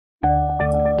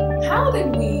How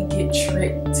did we get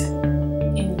tricked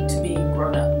into being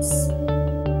grown-ups?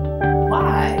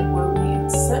 Why were we in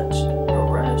such a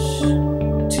rush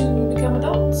to become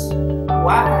adults?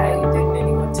 Why didn't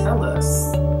anyone tell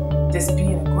us this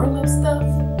being a grown-up stuff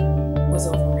was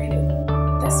overrated?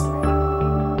 That's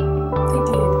right. They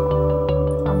did.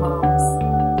 Our moms,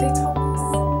 they told us.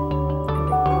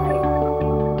 And they were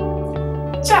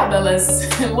right. Ciao,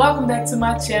 Bellas. Welcome back to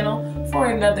my channel for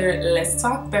another Let's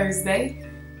Talk Thursday.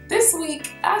 This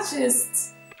week, I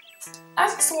just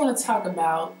want to talk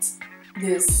about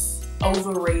this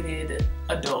overrated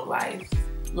adult life.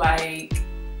 Like,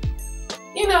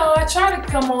 you know, I try to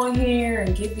come on here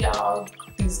and give y'all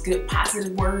these good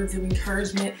positive words of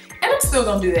encouragement, and I'm still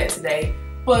gonna do that today,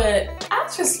 but I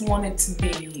just wanted to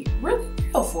be really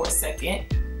real for a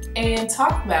second and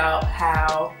talk about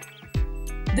how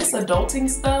this adulting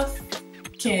stuff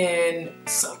can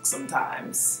suck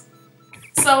sometimes.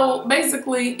 So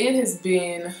basically, it has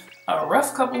been a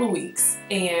rough couple of weeks,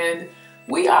 and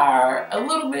we are a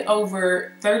little bit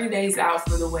over 30 days out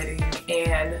for the wedding,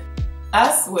 and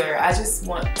I swear I just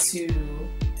want to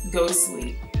go to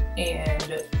sleep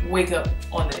and wake up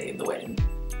on the day of the wedding.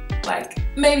 Like,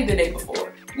 maybe the day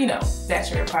before, you know,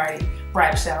 bachelor party,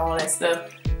 bridal shower, all that stuff.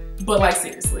 But like,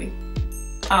 seriously,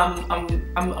 I'm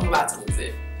about to lose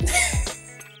it.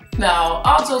 Now,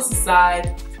 all jokes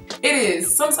aside, it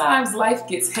is. Sometimes life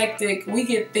gets hectic. We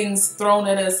get things thrown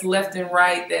at us left and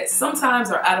right that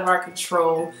sometimes are out of our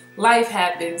control. Life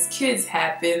happens, kids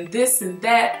happen, this and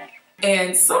that.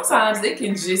 And sometimes it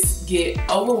can just get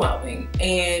overwhelming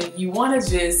and you want to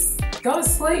just go to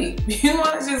sleep. You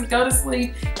want to just go to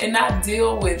sleep and not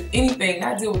deal with anything,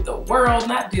 not deal with the world,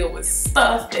 not deal with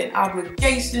stuff and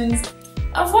obligations.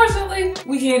 Unfortunately,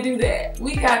 we can't do that.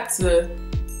 We got to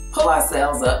pull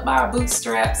ourselves up by our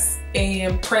bootstraps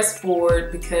and press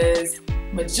forward, because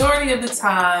majority of the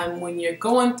time when you're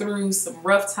going through some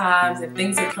rough times and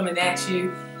things are coming at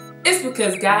you, it's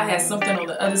because God has something on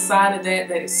the other side of that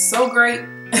that is so great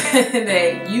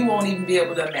that you won't even be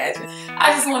able to imagine.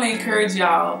 I just want to encourage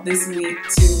y'all this week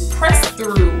to press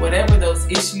through whatever those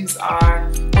issues are,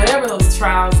 whatever those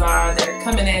trials are that are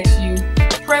coming at you.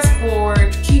 Press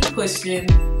forward, keep pushing,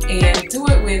 and do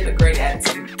it with a great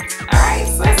attitude. Alright,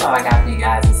 so that's all I got for you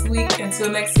guys this week.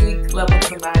 Until next week, love on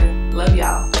somebody. Love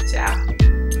y'all. Ciao.